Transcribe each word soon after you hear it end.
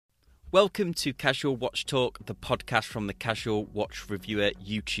Welcome to Casual Watch Talk, the podcast from the Casual Watch Reviewer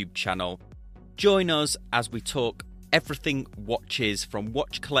YouTube channel. Join us as we talk everything watches, from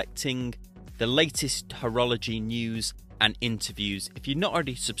watch collecting, the latest horology news and interviews. If you're not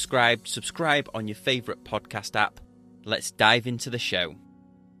already subscribed, subscribe on your favourite podcast app. Let's dive into the show.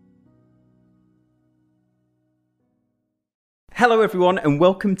 Hello everyone, and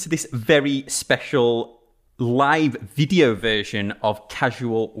welcome to this very special live video version of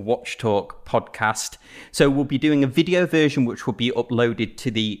Casual Watch Talk podcast. So we'll be doing a video version which will be uploaded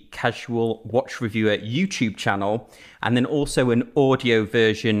to the Casual Watch Reviewer YouTube channel, and then also an audio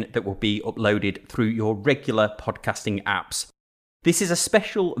version that will be uploaded through your regular podcasting apps. This is a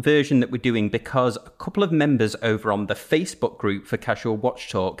special version that we're doing because a couple of members over on the Facebook group for Casual Watch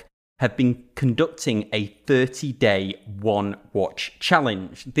Talk have been conducting a 30-day one watch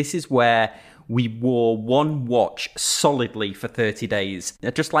challenge. This is where we wore one watch solidly for 30 days.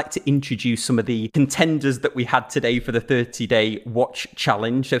 I'd just like to introduce some of the contenders that we had today for the 30-day watch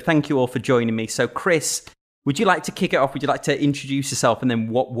challenge. So thank you all for joining me. So Chris, would you like to kick it off? Would you like to introduce yourself and then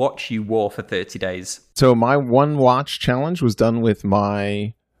what watch you wore for 30 days? So my one watch challenge was done with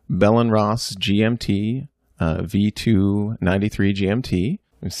my Bell & Ross GMT V293 GMT.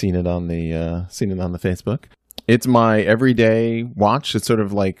 I've seen it on the Facebook. It's my everyday watch. It's sort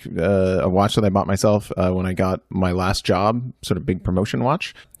of like a watch that I bought myself when I got my last job, sort of big promotion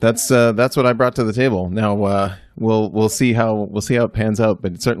watch. That's what I brought to the table. Now we'll see how it pans out.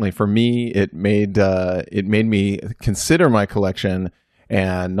 But certainly for me, it made me consider my collection,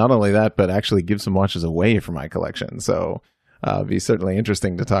 and not only that, but actually give some watches away from my collection. So it'd be certainly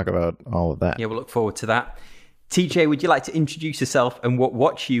interesting to talk about all of that. Yeah, we'll look forward to that. TJ, would you like to introduce yourself and what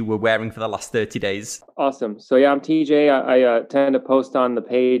watch you were wearing for the last 30 days? Awesome. So yeah, I'm TJ. I tend to post on the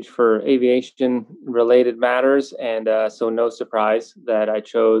page for aviation-related matters, and so no surprise that I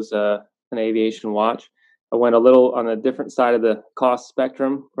chose an aviation watch. I went a little on a different side of the cost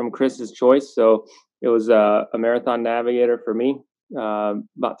spectrum from Chris's choice. So it was a Marathon Navigator for me,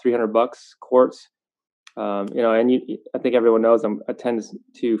 about $300 quartz. I think everyone knows I tend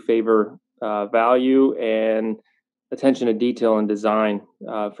to favor value and attention to detail and design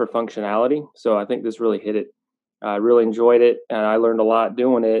for functionality. So I think this really hit it. I really enjoyed it, and I learned a lot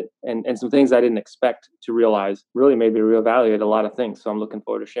doing it, and some things I didn't expect to realize really made me reevaluate a lot of things. So I'm looking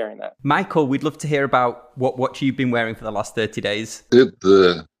forward to sharing that. Michael, we'd love to hear about what watch you've been wearing for the last 30 days. Did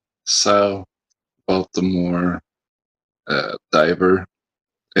the South Baltimore diver.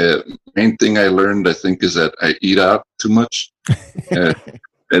 Main thing I learned, I think, is that I eat out too much.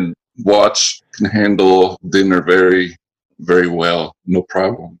 And watch can handle dinner very, very well. No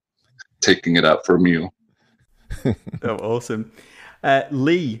problem taking it out for a meal. Oh, awesome.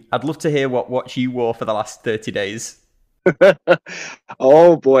 Lee, I'd love to hear what watch you wore for the last 30 days.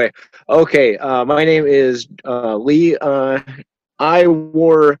 Oh, boy. Okay. My name is Lee. I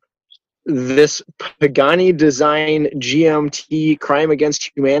wore this Pagani Design GMT Crime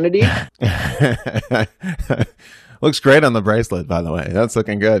Against Humanity. Looks great on the bracelet, by the way. That's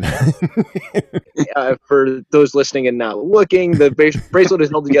looking good. For those listening and not looking, the bracelet is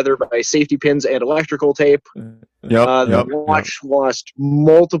held together by safety pins and electrical tape. The watch lost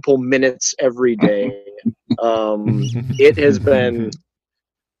multiple minutes every day. It has been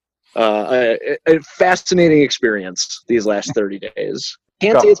a fascinating experience these last 30 days.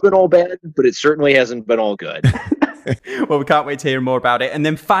 Can't say it's been all bad, but it certainly hasn't been all good. Well, we can't wait to hear more about it. And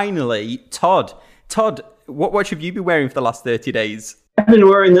then finally, Todd. Todd, what watch have you been wearing for the last 30 days? I've been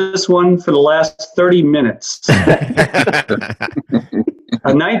wearing this one for the last 30 minutes. A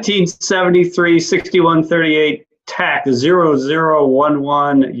 1973 6138 TAC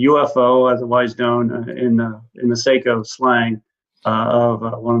 0011 UFO, otherwise known in the Seiko slang of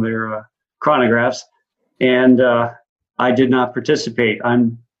one of their chronographs. And I did not participate.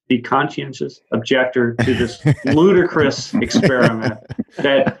 I'm the conscientious objector to this ludicrous experiment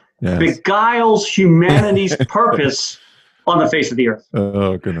that beguiles humanity's purpose on the face of the earth.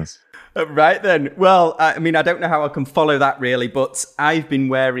 Oh, goodness. Right then. Well, I mean, I don't know how I can follow that really, but I've been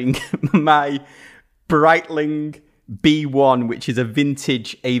wearing my Breitling B1, which is a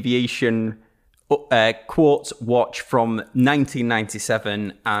vintage aviation quartz watch from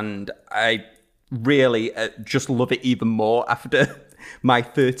 1997, and I really just love it even more after my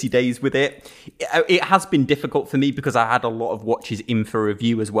 30 days with it. It has been difficult for me because I had a lot of watches in for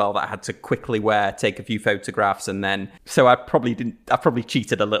review as well that I had to quickly wear, take a few photographs, and then so I probably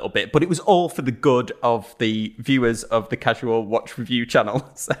cheated a little bit, but it was all for the good of the viewers of the Casual Watch Review channel.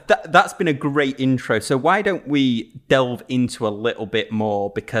 So that's been a great intro. So why don't we delve into a little bit more,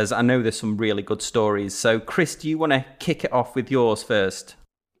 because I know there's some really good stories. So Chris, do you want to kick it off with yours first?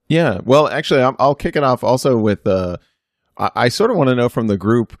 Yeah. Well, actually, I'll kick it off also with I sort of want to know from the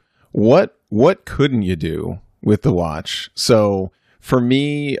group what couldn't you do with the watch? So for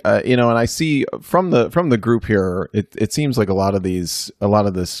me, and I see from the group here, it seems like a lot of this,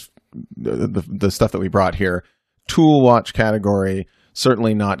 the stuff that we brought here, tool watch category,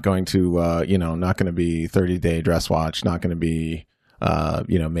 certainly not going to, not going to be 30-day dress watch, not going to be,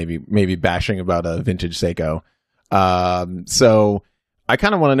 maybe bashing about a vintage Seiko. So I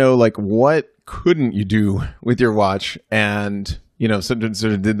kind of want to know, like, what couldn't you do with your watch, and so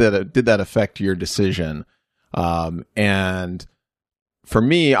did that affect your decision? And for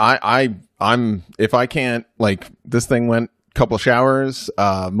me, I'm if I can't, like, this thing went a couple showers,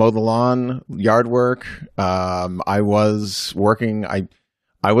 mow the lawn, yard work. I was working.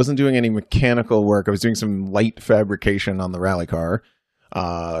 I wasn't doing any mechanical work. I was doing some light fabrication on the rally car,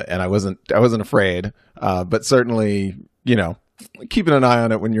 and I wasn't afraid. But certainly, keeping an eye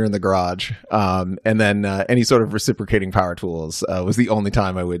on it when you're in the garage. And then any sort of reciprocating power tools was the only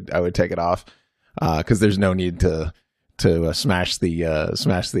time I would take it off, because there's no need to smash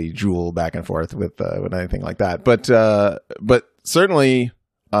the jewel back and forth with anything like that. But certainly,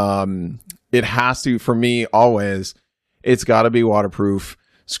 it has to, for me, always, it's got to be waterproof,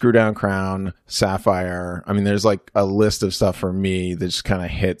 screw down crown, sapphire. I mean, there's like a list of stuff for me that just kind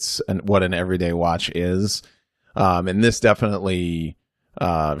of hits what an everyday watch is. And this definitely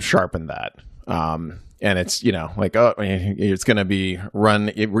sharpened that. And it's, like, oh, it's going to be you're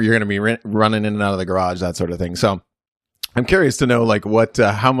going to be running in and out of the garage, that sort of thing. So I'm curious to know, like, what,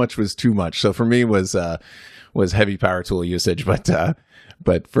 how much was too much. So for me was heavy power tool usage,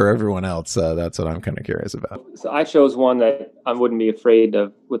 but for everyone else, that's what I'm kind of curious about. So I chose one that I wouldn't be afraid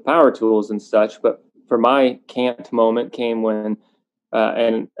of with power tools and such, but for my cant moment came when,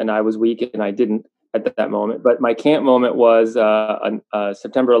 and I was weak and I didn't at that moment, but my cant moment was a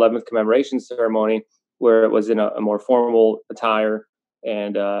September 11th commemoration ceremony where it was in a more formal attire.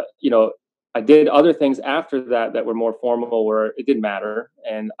 And, I did other things after that were more formal where it didn't matter.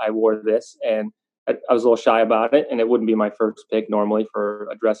 And I wore this, and I was a little shy about it, and it wouldn't be my first pick normally for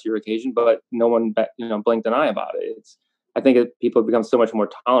a dressier occasion, but no one, blinked an eye about it. I think people have become so much more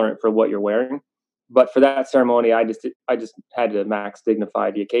tolerant for what you're wearing. But for that ceremony, I just had to max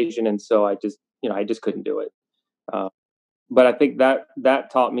dignify the occasion. And so I just couldn't do it. But I think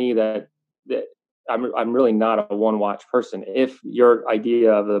that taught me that I'm really not a one watch person. If your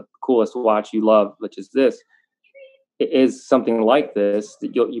idea of the coolest watch you love, which is this, is something like this,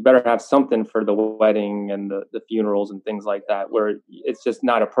 you better have something for the wedding and the funerals and things like that, where it's just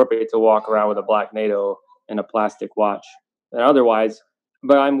not appropriate to walk around with a black NATO and a plastic watch. And otherwise,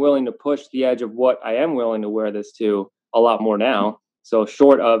 but I'm willing to push the edge of what I am willing to wear this to a lot more now. So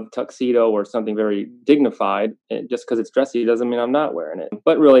short of tuxedo or something very dignified, just because it's dressy doesn't mean I'm not wearing it.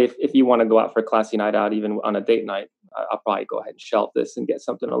 But really, if you want to go out for a classy night out, even on a date night, I'll probably go ahead and shelf this and get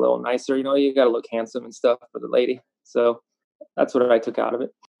something a little nicer. You got to look handsome and stuff for the lady. So that's what I took out of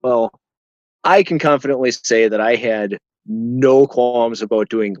it. Well, I can confidently say that I had no qualms about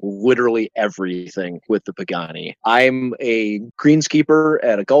doing literally everything with the Pagani. I'm a greenskeeper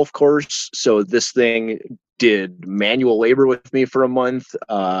at a golf course, so this thing did manual labor with me for a month.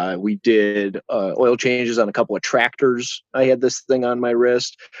 We did oil changes on a couple of tractors. I had this thing on my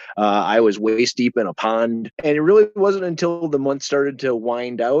wrist. I was waist deep in a pond. And it really wasn't until the month started to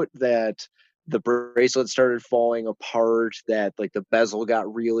wind out that the bracelet started falling apart, that like the bezel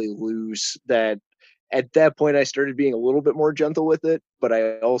got really loose, that at that point I started being a little bit more gentle with it, but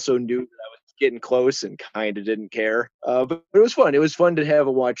I also knew that I was getting close and kind of didn't care. But it was fun. It was fun to have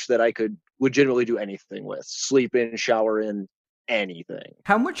a watch that I could legitimately do anything with, sleep in, shower in, anything.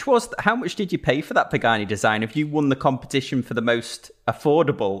 How much did you pay for that Pagani design? Have you won the competition for the most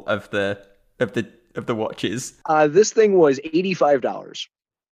affordable of the watches? This thing was $85,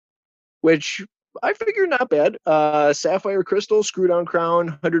 which I figure not bad. Sapphire crystal, screw down crown,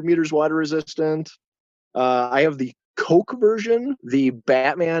 100 meters water resistant. I have the Coke version. The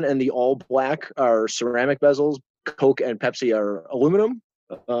Batman and the all black are ceramic bezels. Coke and Pepsi are aluminum.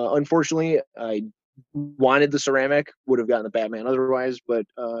 Unfortunately, I wanted the ceramic, would have gotten the Batman otherwise, but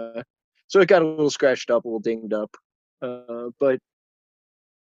so it got a little scratched up, a little dinged up. But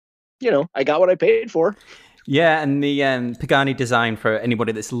I got what I paid for. Yeah, and the Pagani design, for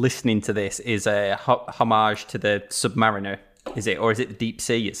anybody that's listening to this, is a homage to the Submariner, is it? Or is it the Deep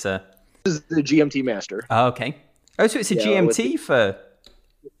Sea? This is the GMT Master. Oh, okay. Oh, so it's a GMT for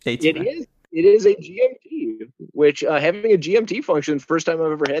dating. It is a GMT, which having a GMT function, first time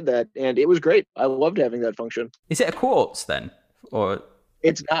I've ever had that, and it was great. I loved having that function. Is it a quartz then? Or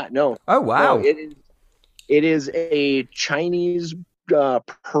it's not, no. Oh, wow. No, it is a Chinese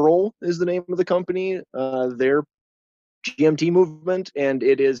Pearl is the name of the company. Their GMT movement, and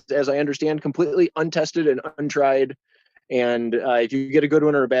it is, as I understand, completely untested and untried. And if you get a good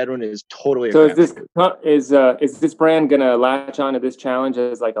one or a bad one, it is totally. So is this brand gonna latch onto this challenge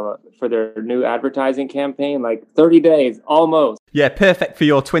as like for their new advertising campaign, like 30 days almost? Yeah, perfect for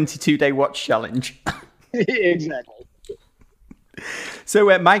your 22-day watch challenge. Exactly.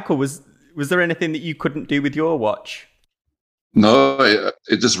 So, Michael, was there anything that you couldn't do with your watch? No,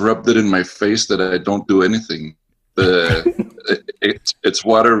 it just rubbed it in my face that I don't do anything. It's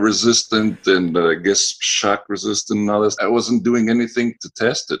water resistant and I guess shock resistant and all this. I wasn't doing anything to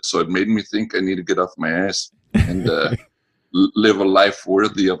test it, so it made me think I need to get off my ass and live a life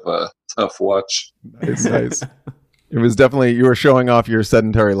worthy of a tough watch. It's nice. It was definitely, you were showing off your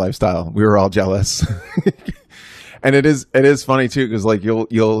sedentary lifestyle. We were all jealous. And it is funny too, because like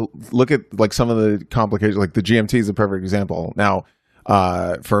you'll look at like some of the complications, like the GMT is a perfect example. Now,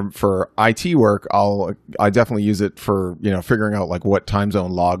 for IT work, I definitely use it for, figuring out like what time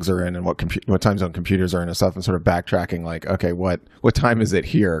zone logs are in and what time zone computers are in and stuff, and sort of backtracking like, okay, what time is it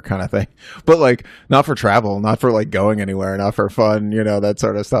here kind of thing. But like not for travel, not for like going anywhere, not for fun, that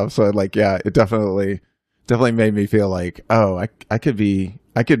sort of stuff. So like, yeah, it definitely made me feel like, oh, I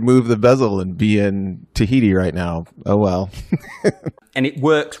could move the bezel and be in Tahiti right now. Oh, well. And it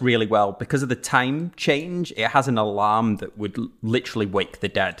works really well because of the time change. It has an alarm that would literally wake the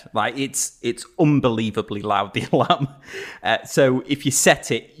dead. Like it's unbelievably loud, the alarm. So if you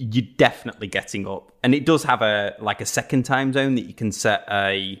set it, you're definitely getting up. And it does have a second time zone that you can set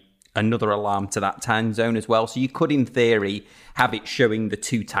another alarm to that time zone as well. So you could, in theory, have it showing the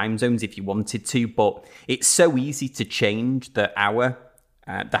two time zones if you wanted to, but it's so easy to change the hour.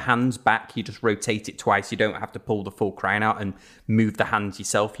 The hands back, you just rotate it twice. You don't have to pull the full crown out and move the hands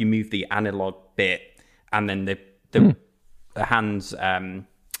yourself. You move the analog bit, and then the hands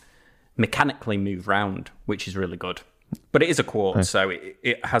mechanically move round, which is really good. But it is a quartz, so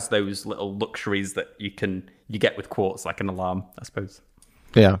it has those little luxuries that you get with quartz, like an alarm, I suppose.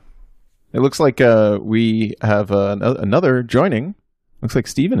 Yeah. It looks like we have another joining. Looks like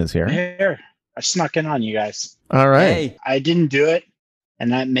Steven is here. Here. I snuck in on you guys. All right. Hey. I didn't do it.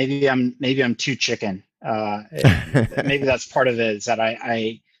 And that maybe I'm too chicken. Maybe that's part of it, is that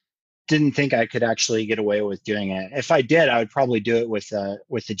I didn't think I could actually get away with doing it. If I did, I would probably do it with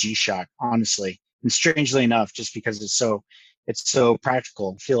the G-Shock, honestly. And strangely enough, just because it's so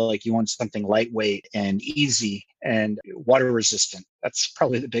practical. I feel like you want something lightweight and easy and water resistant. That's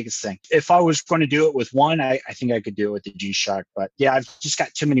probably the biggest thing. If I was going to do it with one, I think I could do it with the G-Shock. But yeah, I've just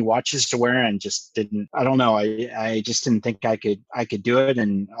got too many watches to wear and just didn't. I don't know. I just didn't think I could do it.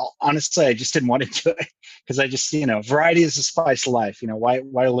 And honestly, I just didn't want to do it because I just, variety is the spice of life.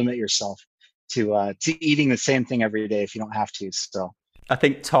 Why limit yourself to eating the same thing every day if you don't have to? So I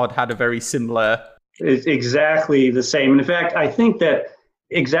think Todd had a very similar. It's exactly the same. And in fact, I think that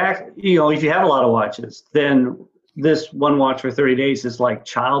if you have a lot of watches, then this one watch for 30 days is like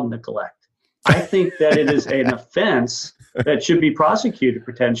child neglect. I think that it is an offense that should be prosecuted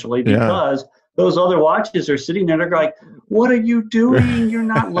potentially because those other watches are sitting there. They're like, what are you doing? You're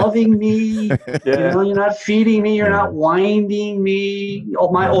not loving me. You're not feeding me. You're not winding me. Oh,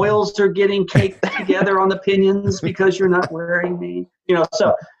 my oils are getting caked together on the pinions because you're not wearing me.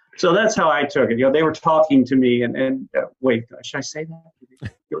 So that's how I took it. They were talking to me and wait, should I say that?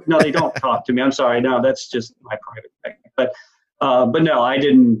 No, they don't talk to me. I'm sorry. No, that's just my private thing. But no, I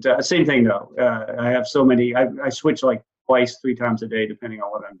didn't. Same thing though. I have so many. I switch like twice, 3 times a day, depending on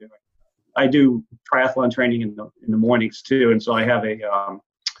what I'm doing. I do triathlon training in the mornings too, and so I have a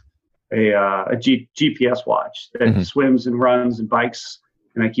GPS watch that swims and runs and bikes,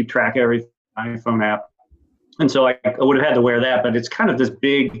 and I keep track of every iPhone app. And so I would have had to wear that, but it's kind of this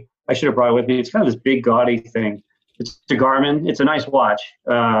big. I should have brought it with me. It's kind of this big gaudy thing. It's a Garmin. It's a nice watch,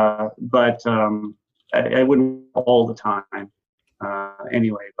 but I wouldn't all the time.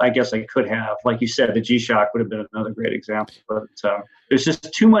 Anyway, I guess I could have, like you said, the G-Shock would have been another great example. But there's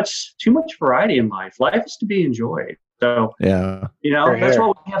just too much variety in life. Life is to be enjoyed. So that's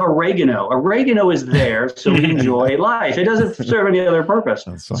why we have oregano. Oregano is there so we enjoy life. It doesn't serve any other purpose.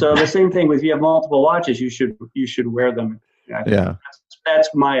 So the same thing with, if you have multiple watches, you should wear them. That's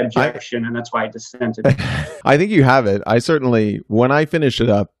my objection, and that's why I dissented. I think you have it. I certainly, when I finished it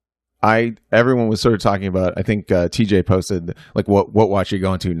up, everyone was sort of talking about, I think TJ posted like what watch are you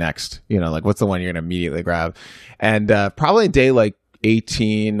going to next? Like what's the one you're going to immediately grab? And probably day like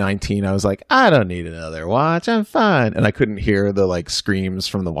 18, 19, I was like, I don't need another watch. I'm fine. And I couldn't hear the like screams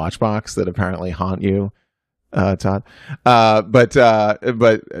from the watch box that apparently haunt you Todd. But so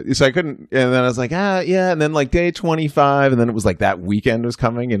I couldn't, and then I was like, yeah. And then like day 25, and then it was like that weekend was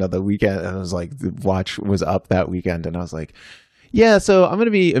coming, the weekend, and it was like the watch was up that weekend, and I was like, yeah, so I'm going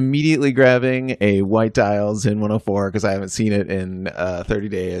to be immediately grabbing a white dial Zin 104 because I haven't seen it in 30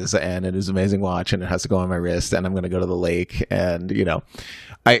 days, and it is an amazing watch, and it has to go on my wrist, and I'm going to go to the lake, and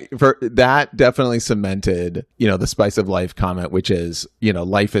for that definitely cemented, the spice of life comment, which is,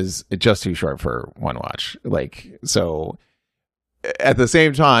 life is just too short for one watch. Like, so at the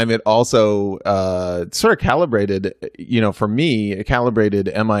same time, it also sort of calibrated, for me, it calibrated,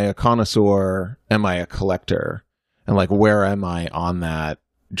 am I a connoisseur? Am I a collector? And like, where am I on that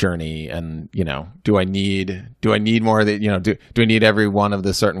journey? And, do I need more of the, do I need every one of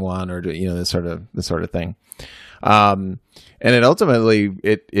the certain one, or this sort of thing? And it ultimately,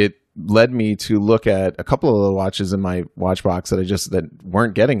 it led me to look at a couple of the watches in my watch box that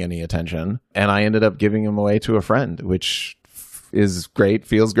weren't getting any attention. And I ended up giving them away to a friend, which is great,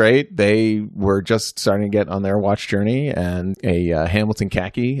 feels great. They were just starting to get on their watch journey, and a Hamilton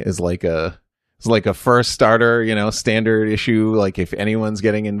khaki is like a first starter, standard issue. Like if anyone's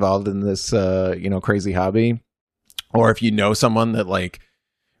getting involved in this, crazy hobby, or if someone that like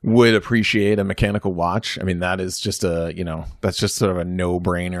would appreciate a mechanical watch, I mean, that is just that's just sort of a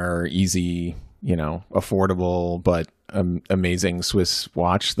no-brainer, easy, affordable, but amazing Swiss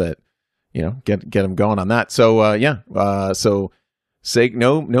watch that, get them going on that. So,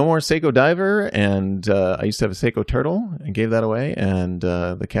 no more Seiko Diver, and I used to have a Seiko Turtle and gave that away, and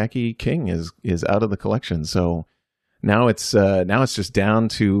the Khaki King is out of the collection. So now it's just down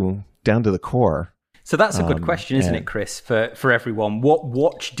to the core. So that's a good question, isn't it, Chris, for everyone? What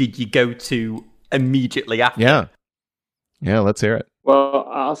watch did you go to immediately after? Yeah, let's hear it. Well,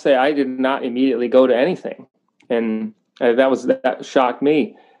 I'll say I did not immediately go to anything, and that shocked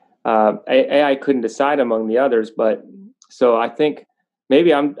me. I couldn't decide among the others, but so I think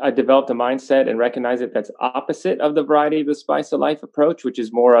maybe I developed a mindset and recognize it that's opposite of the variety of the spice of life approach, which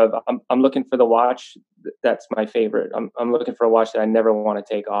is more of I'm looking for the watch that's my favorite. I'm looking for a watch that I never want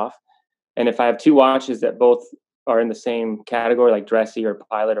to take off. And if I have two watches that both are in the same category, like dressy or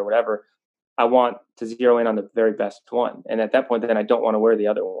pilot or whatever, I want to zero in on the very best one. And at that point, then I don't want to wear the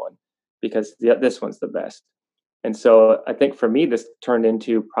other one because this one's the best. And so I think for me, this turned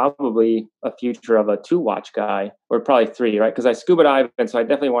into probably a future of a 2-watch guy, or probably 3, right? Because I scuba dive, and so I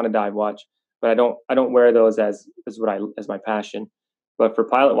definitely want a dive watch, but I don't wear those as my passion. But for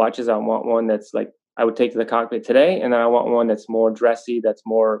pilot watches, I want one that's like I would take to the cockpit today, and then I want one that's more dressy, that's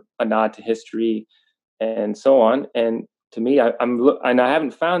more a nod to history, and so on. And to me, I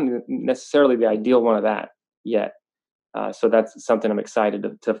haven't found necessarily the ideal one of that yet. So that's something I'm excited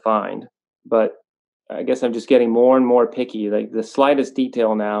to find. But I guess I'm just getting more and more picky. Like the slightest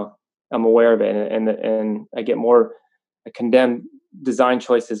detail now, I'm aware of it, and I get more condemned design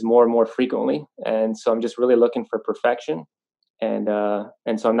choices more and more frequently. And so I'm just really looking for perfection. And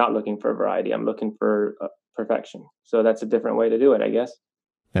so I'm not looking for variety. I'm looking for perfection. So that's a different way to do it, I guess.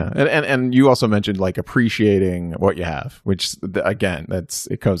 Yeah, and you also mentioned like appreciating what you have, which again,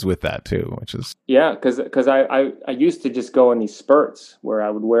 it goes with that too, which is because I used to just go in these spurts where I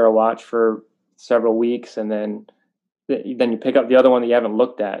would wear a watch for several weeks, and then you pick up the other one that you haven't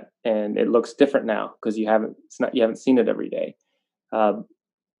looked at, and it looks different now because you haven't seen it every day.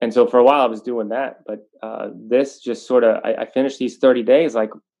 And so for a while I was doing that, but this just sort of, I finished these 30 days like,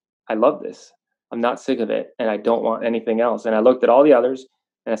 I love this. I'm not sick of it, and I don't want anything else. And I looked at all the others,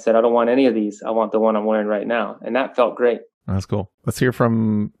 and I said, I don't want any of these. I want the one I'm wearing right now. And that felt great. That's cool. Let's hear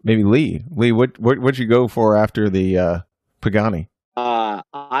from maybe Lee. Lee, what'd you go for after the Pagani?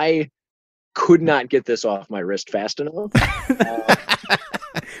 I could not get this off my wrist fast enough.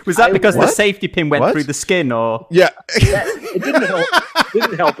 Was that because the safety pin went through the skin, or? Yeah. It didn't help.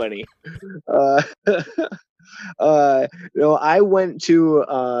 Didn't help any. I went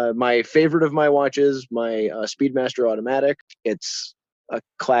to my favorite of my watches, my Speedmaster Automatic. It's a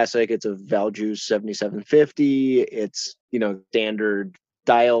classic. It's a Valjoux 7750. It's standard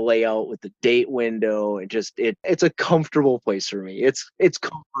dial layout with the date window. It's a comfortable place for me. It's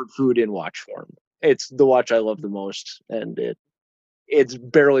comfort food in watch form. It's the watch I love the most, and it's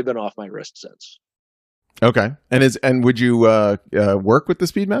barely been off my wrist since. Okay. And would you work with the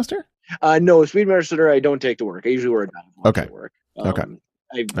Speedmaster? No, Speedmaster I don't take to work. I usually wear a dive watch at work.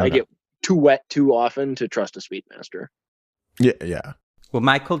 I get too wet too often to trust a Speedmaster. Yeah. Well,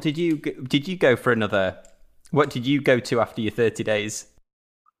 Michael, did you go for another? What did you go to after your 30 days?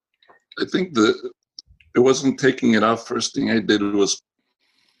 I think it wasn't taking it off. First thing I did was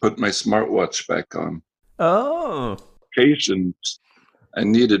put my smartwatch back on. Oh. Notifications. I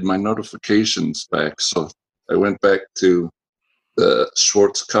needed my notifications back, so I went back to the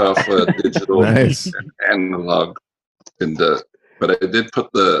Schwarzkopf digital Nice. and analog, but I did put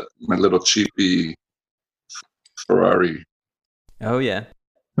my little cheapy Ferrari. Oh yeah.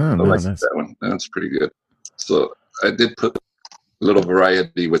 Oh, I no, like nice. that one. That's pretty good. So I did put a little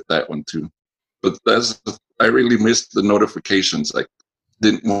variety with that one too. But I really missed the notifications. I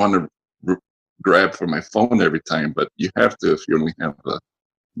didn't want to grab for my phone every time, but you have to if you only have a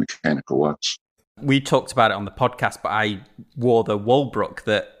mechanical watch. We talked about it on the podcast, but I wore the Walbrook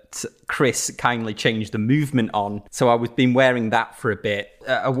that Chris kindly changed the movement on. So I was been wearing that for a bit.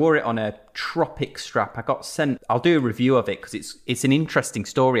 I wore it on a Tropic strap. I got sent, I'll do a review of it because it's an interesting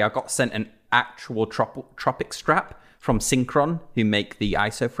story. I got sent an actual Tropic strap from Synchron, who make the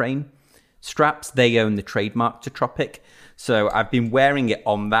ISOFrame straps. They own the trademark to Tropic. So I've been wearing it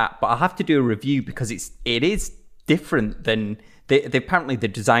on that, but I'll have to do a review because it is different than... They apparently they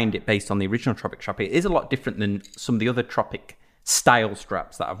designed it based on the original Tropic strap. It is a lot different than some of the other Tropic style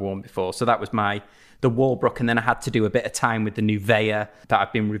straps that I've worn before. So that was the Walbrook, and then I had to do a bit of time with the Nuvea that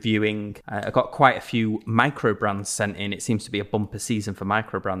I've been reviewing. I got quite a few micro brands sent in. It seems to be a bumper season for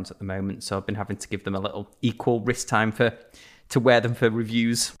micro brands at the moment, so I've been having to give them a little equal wrist time to wear them for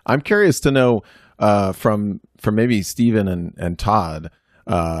reviews. I'm curious to know from maybe Stephen and Todd,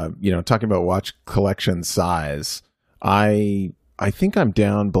 talking about watch collection size. I think I'm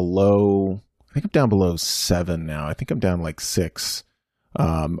down below 7 now. I think I'm down like 6.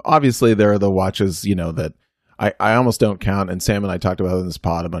 Obviously there are the watches, that I almost don't count. And Sam and I talked about it in this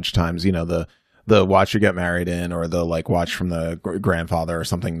pod a bunch of times, the watch you get married in, or the like watch from the grandfather or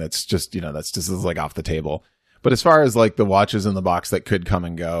something that's just, that's just like off the table. But as far as like the watches in the box that could come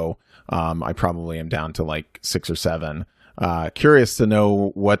and go, I probably am down to like 6 or 7. Curious to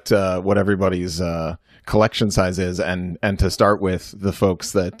know what everybody's collection size is, and to start with the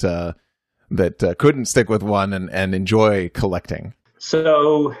folks that couldn't stick with one and enjoy collecting.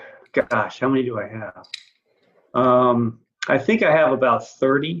 So, gosh, how many do I have? I think I have about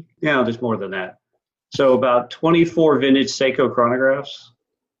 30. No, there's more than that. So about 24 vintage Seiko chronographs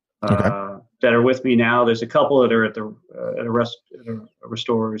that are with me now. There's a couple that are at a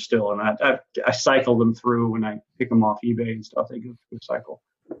restorer still, and I cycle them through when I pick them off eBay and stuff. They go through a cycle.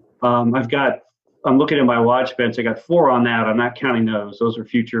 I'm looking at my watch bench. I got 4 on that. I'm not counting those. Those are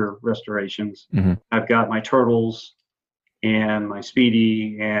future restorations. Mm-hmm. I've got my Turtles and my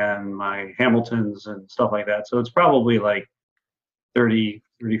Speedy and my Hamiltons and stuff like that. So it's probably like 30,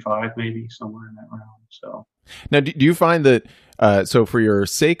 35, maybe somewhere in that realm. So now, do you find that? So for your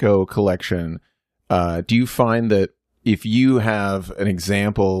Seiko collection, do you find that if you have an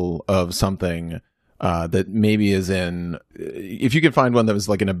example of something that maybe is if you could find one that was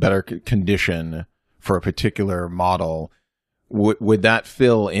like in a better condition for a particular model, would that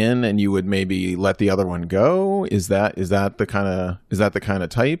fill in, and you would maybe let the other one go? Is that the kind of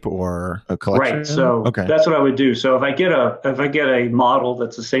type or a collection? Right. So that's what I would do. So if I get a model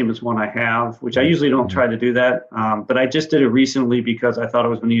that's the same as one I have, which I usually don't try to do that, but I just did it recently because I thought I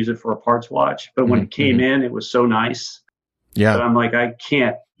was going to use it for a parts watch. But when it came in, it was so nice. Yeah. But I'm like, I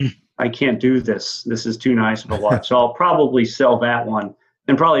can't do this. This is too nice of a watch. So I'll probably sell that one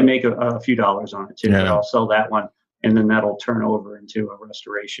and probably make a few dollars on it too. Yeah. But I'll sell that one, and then that'll turn over into a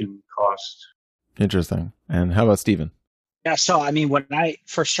restoration cost. Interesting. And how about Stephen? Yeah, so I mean, when I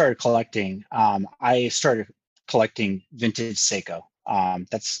first started collecting, I started collecting vintage Seiko.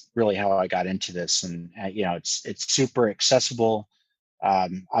 That's really how I got into this, and it's super accessible.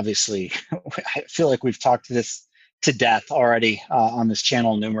 Obviously, I feel like we've talked this to death already on this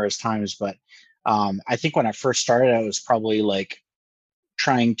channel numerous times, but I think when I first started, I was probably like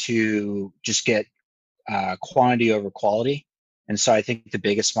trying to just get quantity over quality. And so I think the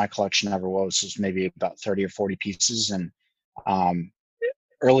biggest my collection ever was maybe about 30 or 40 pieces. And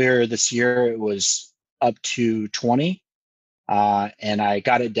earlier this year, it was up to 20. And I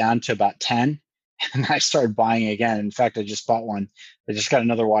got it down to about 10. And I started buying again. In fact, I just bought one. I just got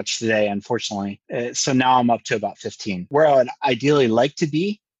another watch today, unfortunately. So now I'm up to about 15. Where I would ideally like to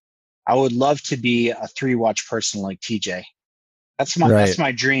be, I would love to be a 3-watch person like TJ. That's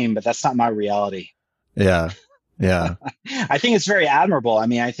my dream, but that's not my reality. Yeah. I think it's very admirable. I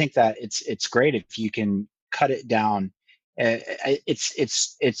mean, I think that it's great if you can cut it down.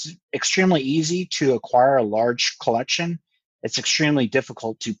 It's extremely easy to acquire a large collection. It's extremely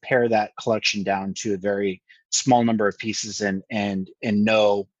difficult to pare that collection down to a very small number of pieces and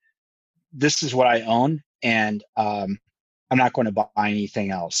know this is what I own, and I'm not going to buy anything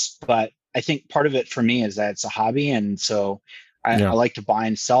else. But I think part of it for me is that it's a hobby, and so I like to buy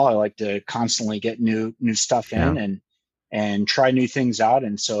and sell. I like to constantly get new stuff in, and try new things out.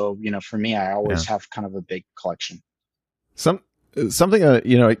 And so, for me, I always have kind of a big collection. Something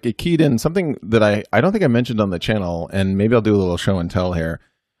it keyed in something that I don't think I mentioned on the channel, and maybe I'll do a little show and tell here.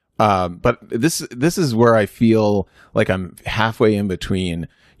 But this is where I feel like I'm halfway in between.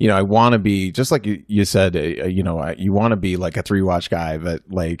 I want to be just like you said. You want to be like a 3-watch guy, but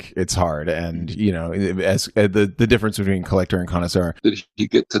like it's hard. And as the difference between collector and connoisseur. Did he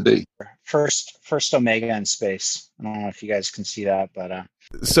get today? First Omega in space. I don't know if you guys can see that, but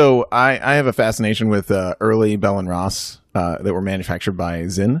so I have a fascination with early Bell and Ross that were manufactured by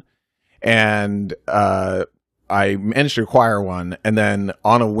Zinn, and I managed to acquire one, and then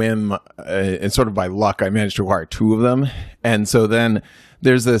on a whim, and sort of by luck, I managed to acquire 2 of them. And so then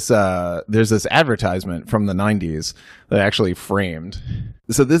there's this advertisement from the 90s that I actually framed.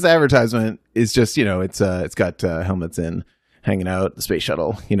 So this advertisement is just, it's got Helmut Zinn hanging out, the space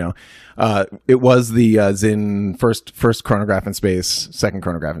shuttle, it was the Zinn first chronograph in space, second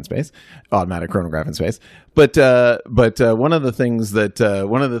chronograph in space, automatic chronograph in space. But one of the things that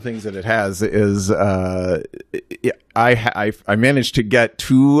it has is I managed to get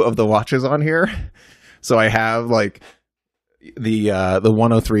 2 of the watches on here. So I have like the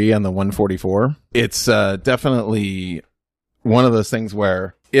 103 and the 144. It's definitely one of those things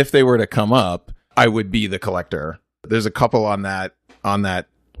where if they were to come up, I would be the collector. There's a couple on that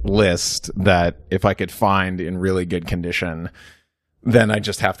list that if I could find in really good condition, then I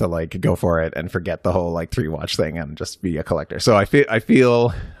just have to like go for it and forget the whole like 3-watch thing and just be a collector. So I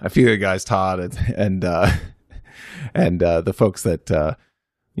feel you guys, Todd, and the folks that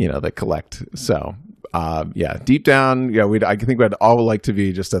that collect. So deep down, I think we'd all like to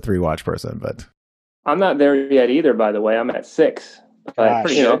be just a 3-watch person, but I'm not there yet either. By the way, I'm at 6. But,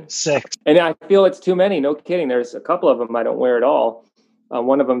 6. And I feel it's too many. No kidding. There's a couple of them I don't wear at all.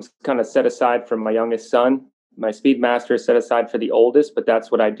 One of them's kind of set aside for my youngest son. My Speedmaster is set aside for the oldest, but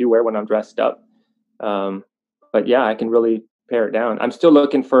that's what I do wear when I'm dressed up. But yeah, I can really pare it down. I'm still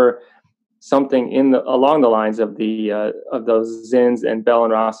looking for something along the lines of of those Zinns and Bell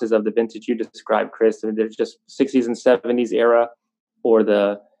and Rosses of the vintage you described, Chris. I mean, there's just 60s and 70s era, or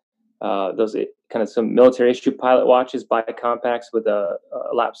those kind of some military issue pilot watches, bicompacts with a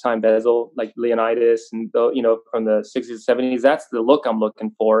lapse time bezel like Leonidas, and from the 60s and 70s. That's the look I'm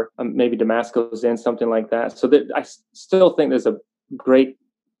looking for. Maybe Damasco's in something like that. So I still think there's a great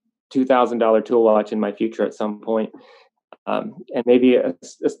 $2,000 tool watch in my future at some point, and maybe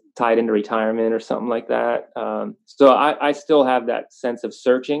it's tied into retirement or something like that. So I still have that sense of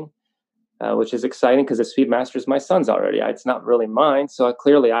searching. Which is exciting because the Speedmaster is my son's already. It's not really mine, so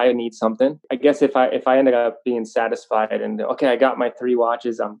clearly I need something. I guess if I ended up being satisfied and okay, I got my 3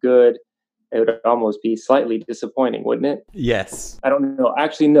 watches, I'm good, it would almost be slightly disappointing, wouldn't it? Yes. I don't know.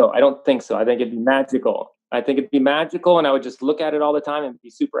 Actually, no, I don't think so. I think it'd be magical. And I would just look at it all the time and be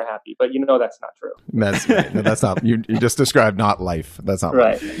super happy. But that's not true. That's not. You just described not life. That's not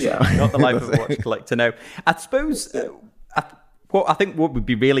right. Life. Yeah, not the life of a watch collector. No, I suppose. Well, I think what would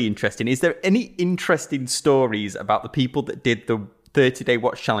be really interesting, is there any interesting stories about the people that did the 30-day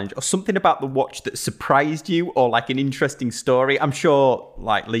watch challenge, or something about the watch that surprised you, or like an interesting story? I'm sure,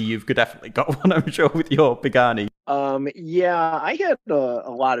 like Lee, you've definitely got one, I'm sure, with your Pagani. Yeah, I had a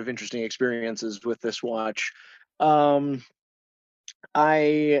lot of interesting experiences with this watch. Because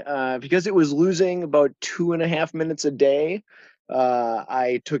it was losing about 2.5 minutes a day,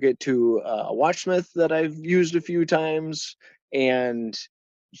 I took it to a watchsmith that I've used a few times, and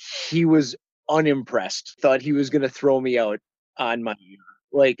he was unimpressed. Thought he was going to throw me out on my ear.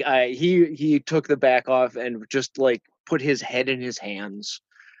 Like he took the back off and just like put his head in his hands.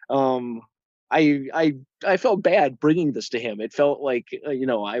 I felt bad bringing this to him. It felt like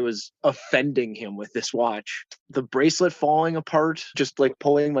I was offending him with this watch. The bracelet falling apart, just like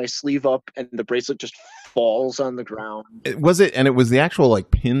pulling my sleeve up, and the bracelet just falls on the ground. It was the actual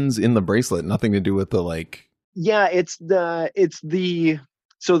like pins in the bracelet, nothing to do with the like. Yeah,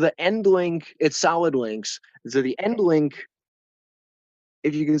 so the end link, it's solid links. So the end link,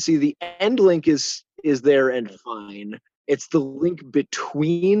 if you can see, the end link is there and fine. It's the link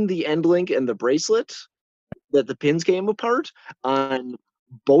between the end link and the bracelet that the pins came apart on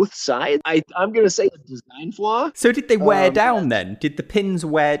both sides. I'm going to say a design flaw. So did they wear down then? Did the pins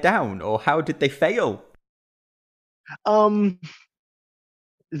wear down, or how did they fail?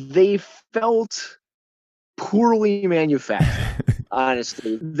 They felt poorly manufactured.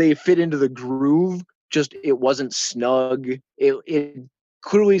 Honestly, they fit into the groove. Just it wasn't snug. It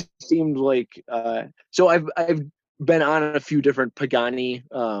clearly seemed like. So I've been on a few different Pagani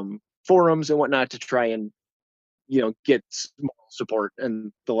forums and whatnot to try and get small support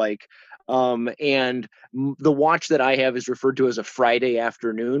and the like. And the watch that I have is referred to as a Friday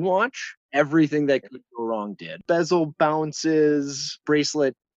afternoon watch. Everything that could go wrong did. Bezel bounces,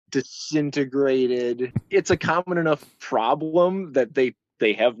 bracelet disintegrated. It's a common enough problem that they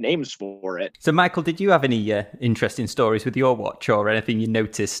have names for it. So, Michael, did you have any interesting stories with your watch or anything you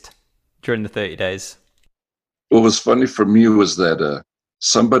noticed during the 30 days? What was funny for me was that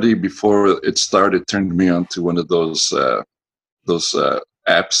somebody before it started turned me on to one of those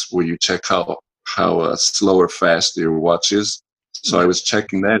apps where you check how slow or fast your watch is. So I was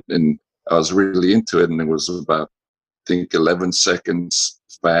checking that, and I was really into it, and it was about, I think, 11 seconds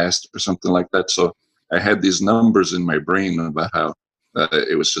fast or something like that. So I had these numbers in my brain about how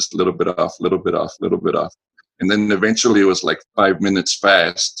it was just a little bit off, little bit off, little bit off. And then eventually it was like 5 minutes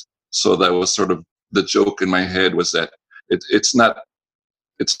fast. So that was sort of the joke in my head, was that it's not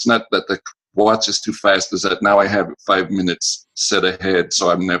that the watch is too fast, is that now I have 5 minutes set ahead, so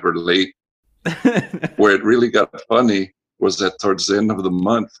I'm never late. Where it really got funny was that towards the end of the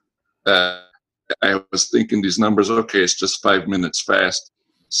month, I was thinking these numbers, okay, it's just 5 minutes fast.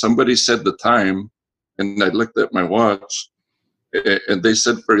 Somebody said the time, and I looked at my watch, and they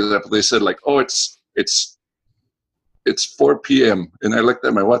said, for example, like, oh, it's 4 p.m. And I looked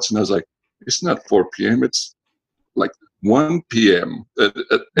at my watch and I was like, it's not 4 p.m. It's like 1 p.m.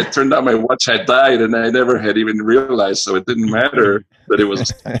 It turned out my watch had died, and I never had even realized. So it didn't matter that it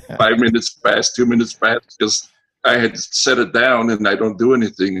was 5 minutes fast, 2 minutes fast, because I had set it down and I don't do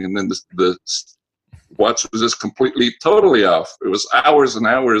anything. And then the watch was just completely, totally off. It was hours and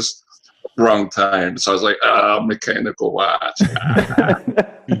hours wrong time. So I was like, mechanical watch.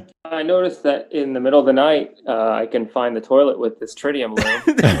 I noticed that in the middle of the night, I can find the toilet with this tritium lume.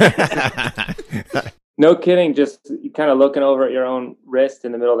 No kidding, just kind of looking over at your own wrist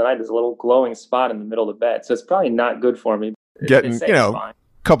in the middle of the night, there's a little glowing spot in the middle of the bed. So it's probably not good for me. Getting,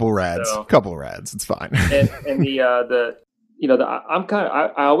 couple rads, it's fine. I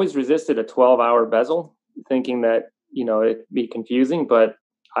always resisted a 12-hour bezel, thinking that, it'd be confusing, but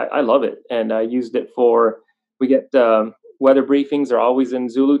I love it. And I used it we get weather briefings are always in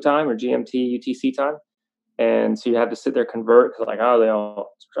Zulu time or GMT, UTC time. And so you have to sit there, convert, because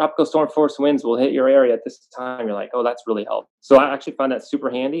tropical storm force winds will hit your area at this time. You're like, oh, that's really helpful. So I actually found that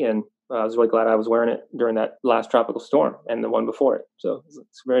super handy, and I was really glad I was wearing it during that last tropical storm and the one before it. So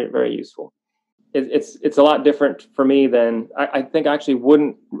it's very, very useful. It's a lot different for me than I think I actually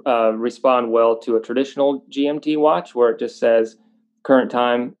wouldn't respond well to a traditional GMT watch where it just says current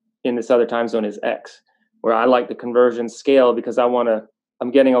time in this other time zone is X, where I like the conversion scale because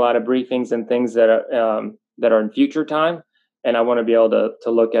I'm getting a lot of briefings and things that are in future time. And I want to be able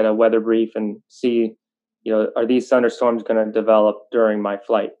to look at a weather brief and see, are these thunderstorms going to develop during my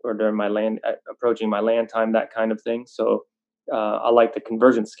flight or during my approaching my land time, that kind of thing. So I like the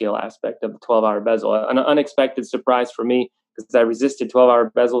conversion scale aspect of the 12-hour bezel. An unexpected surprise for me, because I resisted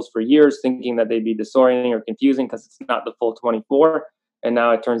 12-hour bezels for years, thinking that they'd be disorienting or confusing because it's not the full 24. And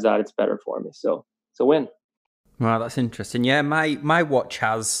now it turns out it's better for me. So it's a win. Wow, that's interesting. Yeah, my watch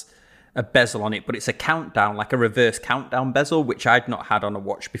has a bezel on it, but it's a countdown, like a reverse countdown bezel, which I'd not had on a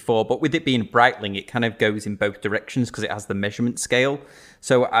watch before. But with it being Breitling, it kind of goes in both directions because it has the measurement scale.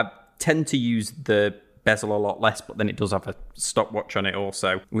 So I tend to use the bezel a lot less, but then it does have a stopwatch on it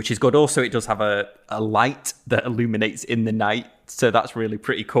also, which is good. Also, it does have a light that illuminates in the night. So that's really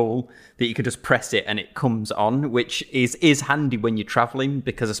pretty cool that you could just press it and it comes on, which is handy when you're traveling,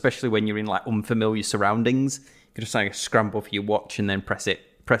 because especially when you're in like unfamiliar surroundings, you can just like scramble for your watch and then press it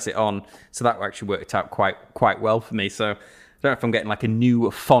on. So that actually worked out quite well for me. So I don't know if I'm getting like a new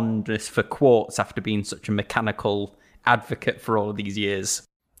fondness for quartz after being such a mechanical advocate for all of these years.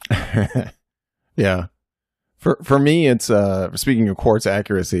 Yeah. For me, it's speaking of quartz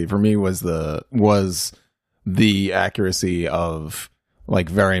accuracy, for me was the accuracy of like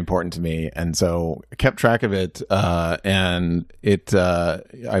very important to me, and so I kept track of it. And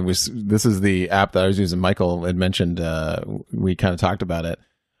this is the app that I was using. Michael had mentioned, we kind of talked about it.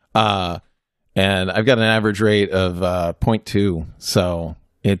 And I've got an average rate of 0.2, so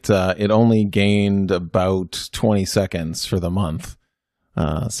it only gained about 20 seconds for the month.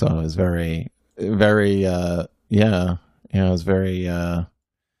 So it was very, very, it was very,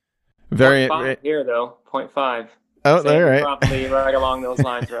 very 0.5 here though, 0.5. Oh, all right. Probably right along those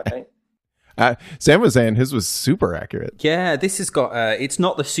lines, right? Sam was saying his was super accurate. Yeah, this has got, it's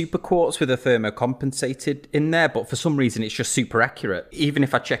not the super quartz with a thermocompensated in there, but for some reason it's just super accurate. Even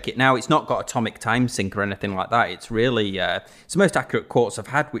if I check it now, it's not got atomic time sync or anything like that. It's really, it's the most accurate quartz I've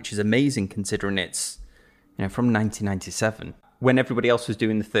had, which is amazing considering it's, from 1997. when everybody else was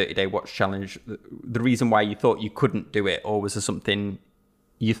doing the 30-day watch challenge, the reason why you thought you couldn't do it, or was there something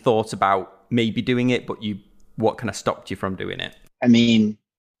you thought about maybe doing it, but what kind of stopped you from doing it? I mean,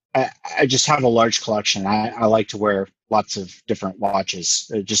 I just have a large collection. I like to wear lots of different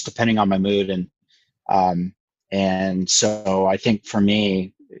watches, just depending on my mood. And so I think for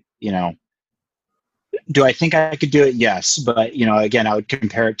me, do I think I could do it? Yes. But, again, I would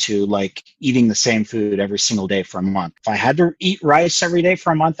compare it to like eating the same food every single day for a month. If I had to eat rice every day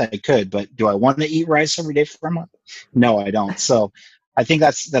for a month, I could. But do I want to eat rice every day for a month? No, I don't. So I think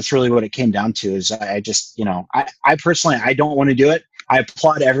that's really what it came down to is I just, I personally, I don't want to do it. I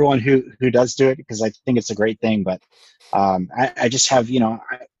applaud everyone who does do it because I think it's a great thing. But I just have, I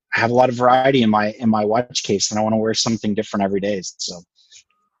have a lot of variety in my watch case, and I want to wear something different every day. So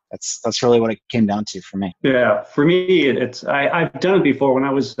that's really what it came down to for me. Yeah, for me, I've done it before. When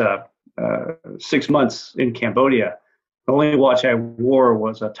I was 6 months in Cambodia, the only watch I wore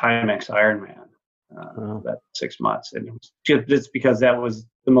was a Timex Ironman. That 6 months, and it was just because that was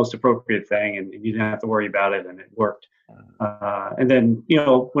the most appropriate thing, and you didn't have to worry about it, and it worked. And then,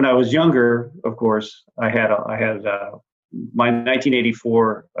 when I was younger, of course, I had my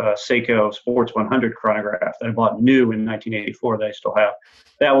 1984 Seiko Sports 100 chronograph that I bought new in 1984 that I still have.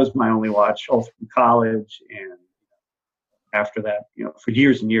 That was my only watch all through college, and after that, for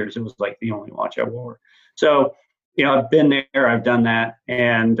years and years, it was like the only watch I wore. So, I've been there, I've done that,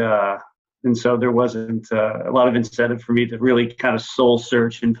 and so there wasn't a lot of incentive for me to really kind of soul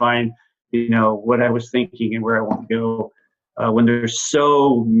search and find, what I was thinking and where I want to go. When there's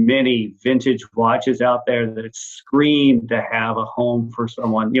so many vintage watches out there that it screamed to have a home for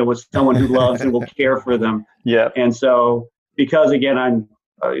someone, with someone who loves and will care for them. Yeah. And so, because again, I'm,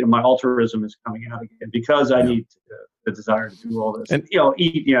 my altruism is coming out again because I need the desire to do all this. And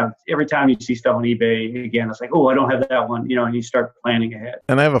every time you see stuff on eBay, again, it's like, oh, I don't have that one, and you start planning ahead.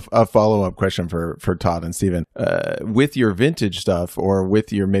 And I have a follow-up question for Todd and Stephen. With your vintage stuff, or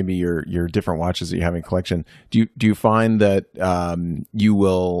with your different watches that you have in collection, do you find that you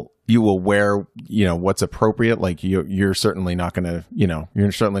will wear what's appropriate? Like you're certainly not going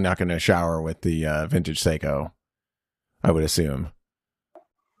to shower with the vintage Seiko, I would assume.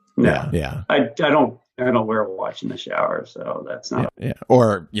 No. Yeah. I don't wear a watch in the shower, so that's not. Yeah.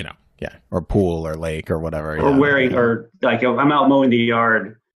 Or or pool or lake or whatever. Or wearing, or like if I'm out mowing the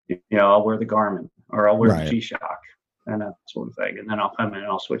yard, I'll wear the Garmin or I'll wear the G-Shock and that sort of thing, and then I'll come in and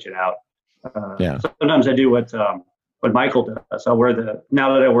I'll switch it out. Sometimes I do what Michael does. I'll wear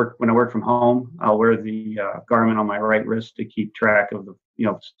now that when I work from home, I'll wear the Garmin on my right wrist to keep track of the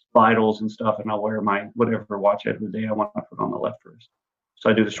vitals and stuff, and I'll wear my whatever watch of the day I want to put on the left wrist. So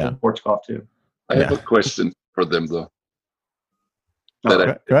I do the sports golf too. I have a question for them though.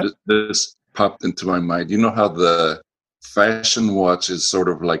 This popped into my mind. You know how the fashion watch is sort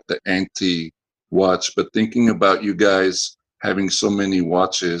of like the anti-watch, but thinking about you guys having so many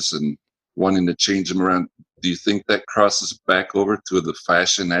watches and wanting to change them around, do you think that crosses back over to the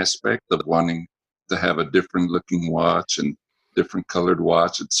fashion aspect of wanting to have a different looking watch and different colored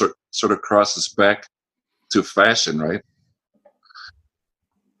watch? It sort of crosses back to fashion, right?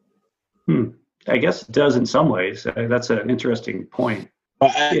 I guess it does in some ways. That's an interesting point.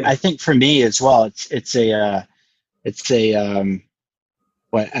 Well, I think for me as well, it's a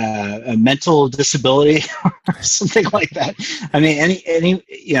mental disability or something like that. I mean,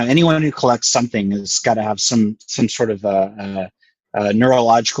 anyone who collects something has got to have some sort of a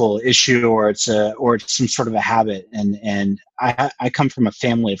neurological issue, or it's some sort of a habit. And I come from a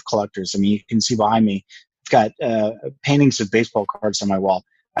family of collectors. I mean, you can see behind me, I've got paintings of baseball cards on my wall.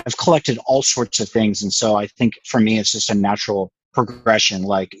 I've collected all sorts of things. And so I think for me, it's just a natural progression.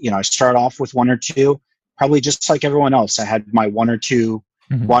 Like, I start off with one or two, probably just like everyone else. I had my one or two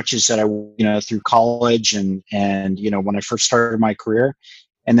watches that I, through college and when I first started my career.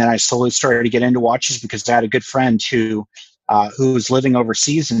 And then I slowly started to get into watches because I had a good friend who was living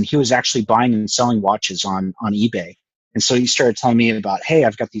overseas, and he was actually buying and selling watches on eBay. And so he started telling me about, hey,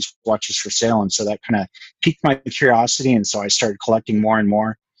 I've got these watches for sale. And so that kind of piqued my curiosity. And so I started collecting more and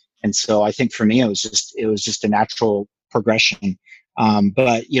more. And so I think for me, it was just a natural progression.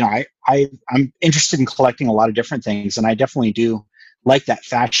 But I'm interested in collecting a lot of different things, and I definitely do like that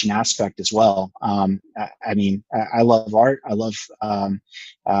fashion aspect as well. I mean, I love art. I love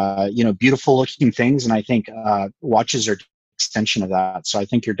beautiful looking things, and I think watches are an extension of that. So I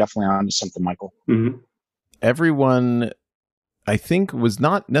think you're definitely onto something, Michael. Mm-hmm. Everyone, I think, was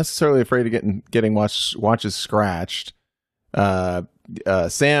not necessarily afraid of getting watches scratched.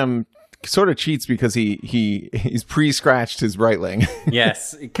 Sam sort of cheats because he's pre-scratched his Breitling.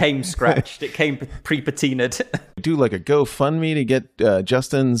 Yes, it came scratched. It came pre-patinaed. Do like a GoFundMe to get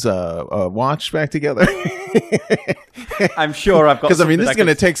Justin's watch back together. I'm sure I've got. Because I mean, this is going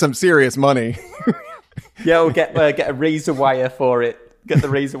to take some serious money. Yeah, we'll get a razor wire for it. Get the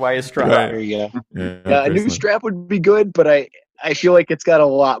razor wire strap. Right. There you go. Yeah, a new strap would be good, but I feel like it's got a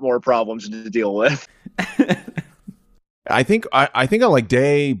lot more problems to deal with. I think on like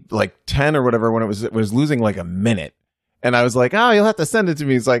day like 10 or whatever, when it was losing like a minute, and I was like, oh, you'll have to send it to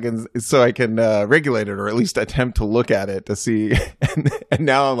me so I can regulate it, or at least attempt to look at it to see. And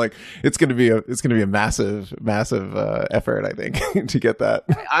now I'm like, it's gonna be a massive effort, I think, to get that.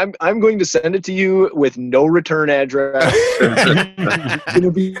 I'm going to send it to you with no return address. It's going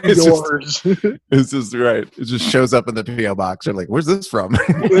to be yours. It's just right. It just shows up in the PO box. You're like, where's this from?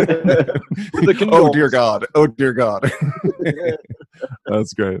 Oh dear God. Oh dear God.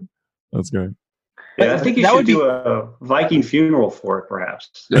 That's great. Yeah, I think you should do a Viking funeral for it,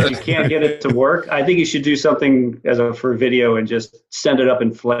 perhaps. If you can't get it to work, I think you should do something for video and just send it up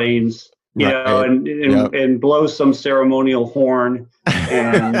in flames, you know, and blow some ceremonial horn,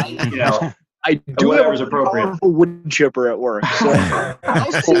 and I do have a powerful wood chipper at work, so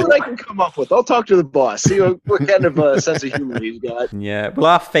I'll see what I can come up with. I'll talk to the boss, see what kind of sense of humor he's got. Yeah, well,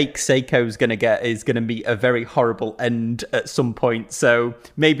 our fake Seiko is going to meet a very horrible end at some point. So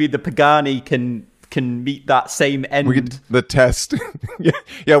maybe the Pagani can meet that same end. We get the test.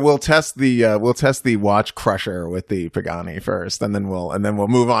 yeah, we'll test the watch crusher with the Pagani first, and then we'll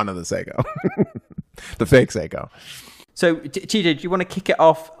move on to the Seiko, the fake Seiko. So, TJ, do you want to kick it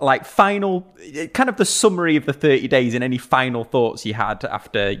off, like final, kind of the summary of the 30 days and any final thoughts you had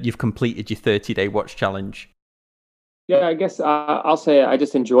after you've completed your 30-day watch challenge? Yeah, I guess I'll say I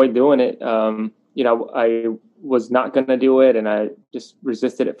just enjoyed doing it. I was not going to do it, and I just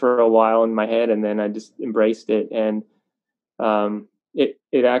resisted it for a while in my head, and then I just embraced it. And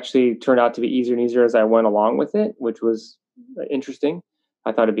it actually turned out to be easier and easier as I went along with it, which was interesting.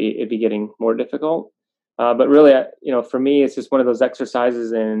 I thought it'd be getting more difficult. But really, for me, it's just one of those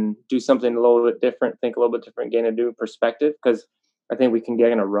exercises and do something a little bit different, think a little bit different, gain a new perspective, because I think we can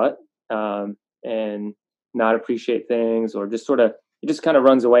get in a rut and not appreciate things, or just it just kind of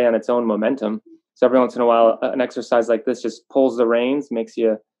runs away on its own momentum. So every once in a while, an exercise like this just pulls the reins, makes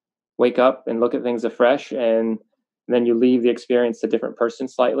you wake up and look at things afresh, and then you leave the experience a different person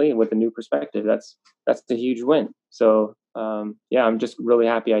slightly with a new perspective. That's a huge win. So I'm just really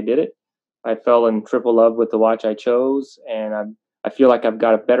happy I did it. I fell in triple love with the watch I chose, and I feel like I've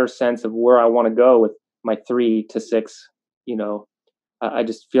got a better sense of where I want to go with my 3 to 6. I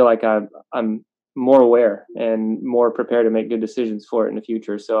just feel like I'm more aware and more prepared to make good decisions for it in the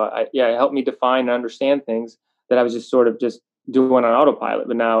future. So it helped me define and understand things that I was just sort of just doing on autopilot,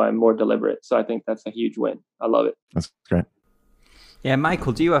 but now I'm more deliberate. So I think that's a huge win. I love it. That's great. Yeah,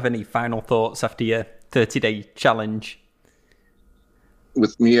 Michael, do you have any final thoughts after your 30-day challenge?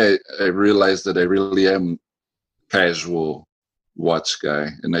 With me, I realized that I really am casual watch guy,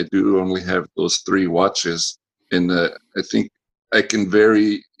 and I do only have those 3 watches. And I think I can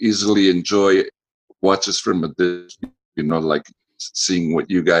very easily enjoy watches from a distance, like seeing what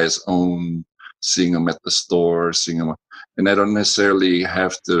you guys own, seeing them at the store, seeing them, and I don't necessarily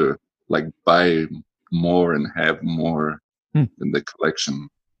have to like buy more and have more in the collection.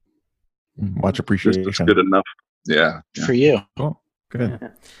 Watch appreciation. It's good enough. Yeah. For you. Cool. Good. Yeah.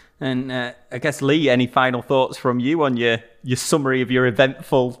 And I guess, Lee, any final thoughts from you on your summary of your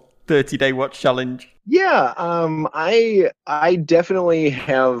eventful 30-day watch challenge? Yeah, I definitely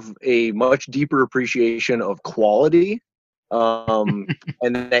have a much deeper appreciation of quality, and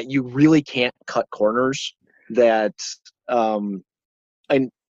that you really can't cut corners. That an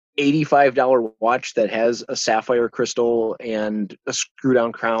 $85 watch that has a sapphire crystal and a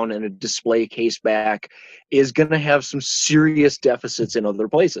screw-down crown and a display case back is going to have some serious deficits in other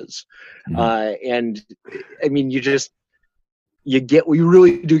places. And I mean, you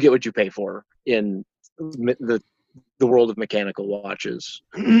really do get what you pay for in the world of mechanical watches.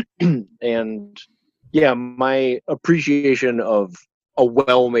 And yeah, my appreciation of a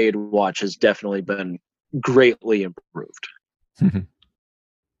well-made watch has definitely been greatly improved.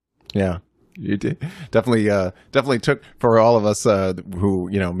 Yeah, you did. Definitely took, for all of us who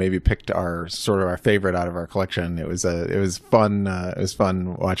maybe picked our favorite out of our collection. It was fun. It was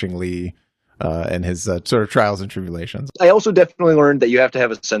fun watching Lee and his sort of trials and tribulations. I also definitely learned that you have to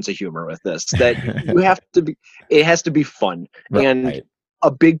have a sense of humor with this. That it has to be fun. Right. And a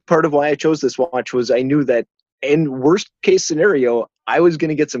big part of why I chose this watch was I knew that in worst case scenario, I was going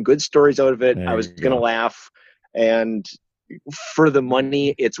to get some good stories out of it. I was going to laugh, and for the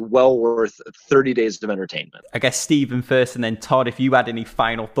money, it's well worth 30 days of entertainment. I guess Stephen first, and then Todd, if you had any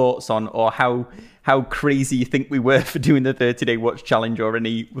final thoughts on, or how crazy you think we were for doing the 30-day watch challenge, or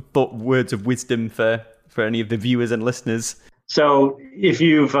any words of wisdom for any of the viewers and listeners. So if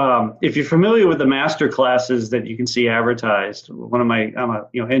you're familiar with the master classes that you can see advertised, I'm a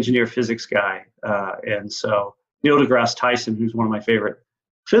engineer physics guy, and so Neil deGrasse Tyson, who's one of my favorite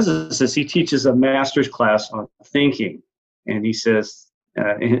physicists, he teaches a master's class on thinking, and he says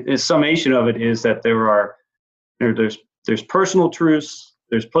his summation of it is that there's personal truths,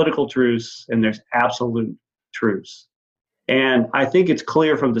 there's political truths, and there's absolute truths. And I think it's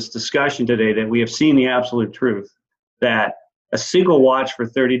clear from this discussion today that we have seen the absolute truth that a single watch for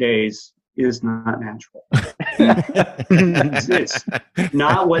 30 days is not natural. it's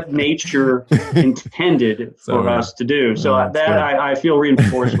not what nature intended for us to do. So I feel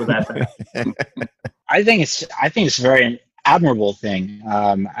reinforced with that thing. I think it's a very admirable thing.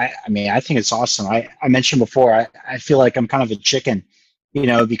 I think it's awesome. I mentioned before, I feel like I'm kind of a chicken,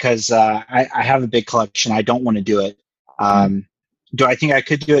 because I have a big collection. I don't want to do it. Do I think I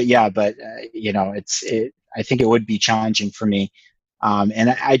could do it? Yeah, but I think it would be challenging for me. And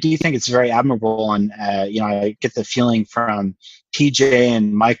I do think it's very admirable. And, I get the feeling from TJ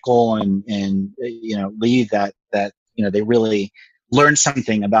and Michael and Lee that they really learn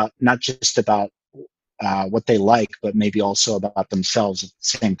something about, not just about what they like, but maybe also about themselves at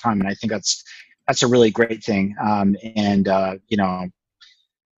the same time. And I think that's a really great thing.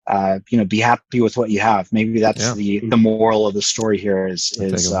 Be happy with what you have. Maybe that's the moral of the story here is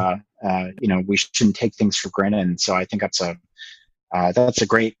we shouldn't take things for granted. And so I think that's a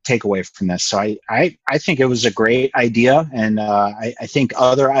great takeaway from this. So I think it was a great idea, and I think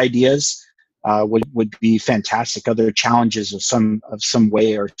other ideas would be fantastic. Other challenges of some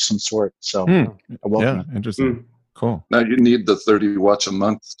way or some sort. So I welcome it. Interesting. Cool. Now you need the 30 watch a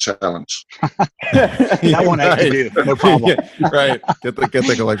month challenge. That one I can do, no problem. Right. Get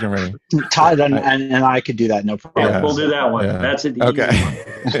the collection ready. Todd and I could do that, no problem. Yeah, we'll do that one. Yeah. That's it. Okay.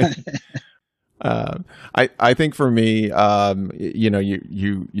 I think for me,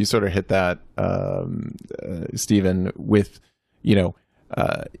 you sort of hit that, Stephen, with, if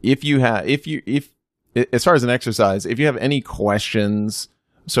as far as an exercise, if you have any questions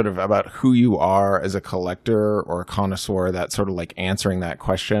sort of about who you are as a collector or a connoisseur, that sort of like answering that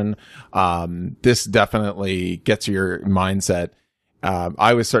question, this definitely gets your mindset.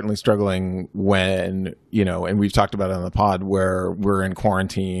 I was certainly struggling when, and we've talked about it on the pod, where we're in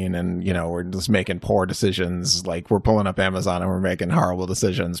quarantine and, we're just making poor decisions. Like we're pulling up Amazon and we're making horrible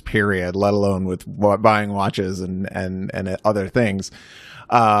decisions, period, let alone with buying watches and other things.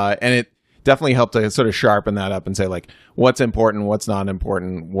 And it definitely helped to sort of sharpen that up and say, like, what's important, what's not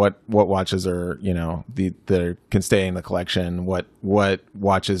important, what watches are, that can stay in the collection, what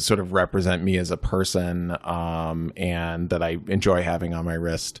watches sort of represent me as a person, and that I enjoy having on my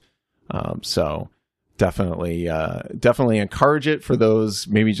wrist. So definitely encourage it for those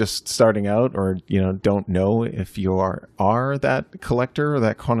maybe just starting out, or, don't know if you are that collector or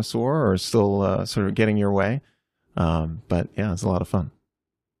that connoisseur, or still sort of getting your way. But yeah, it's a lot of fun.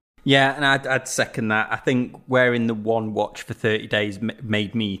 Yeah, and I'd second that. I think wearing the one watch for 30 days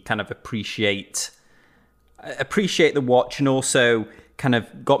made me kind of appreciate the watch, and also kind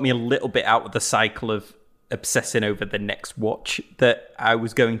of got me a little bit out of the cycle of obsessing over the next watch that I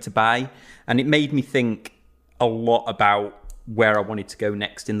was going to buy. And it made me think a lot about where I wanted to go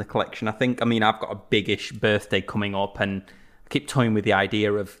next in the collection. I've got a big-ish birthday coming up, and I keep toying with the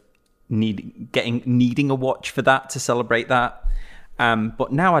idea of needing a watch for that, to celebrate that.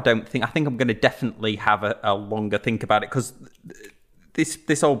 But now I think I'm going to definitely have a longer think about it, because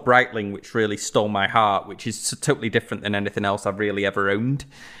this old Breitling, which really stole my heart, which is totally different than anything else I've really ever owned.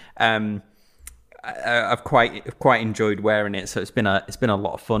 I've quite enjoyed wearing it, so it's been a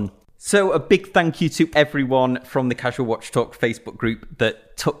lot of fun. So a big thank you to everyone from the Casual Watch Talk Facebook group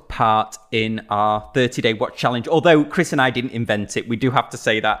that took part in our 30-day watch challenge. Although Chris and I didn't invent it, we do have to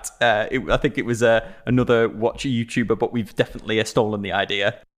say that. I think it was another watch YouTuber, but we've definitely stolen the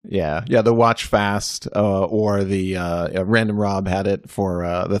idea. Yeah, the Watch Fast or the Random Rob had it for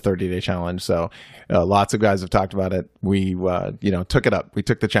the 30-day challenge. So lots of guys have talked about it. We took it up. We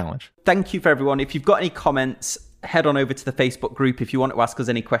took the challenge. Thank you for everyone. If you've got any comments, head on over to the Facebook group if you want to ask us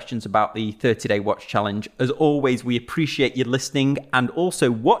any questions about the 30-day watch challenge. As always, we appreciate you listening and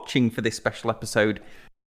also watching for this special episode.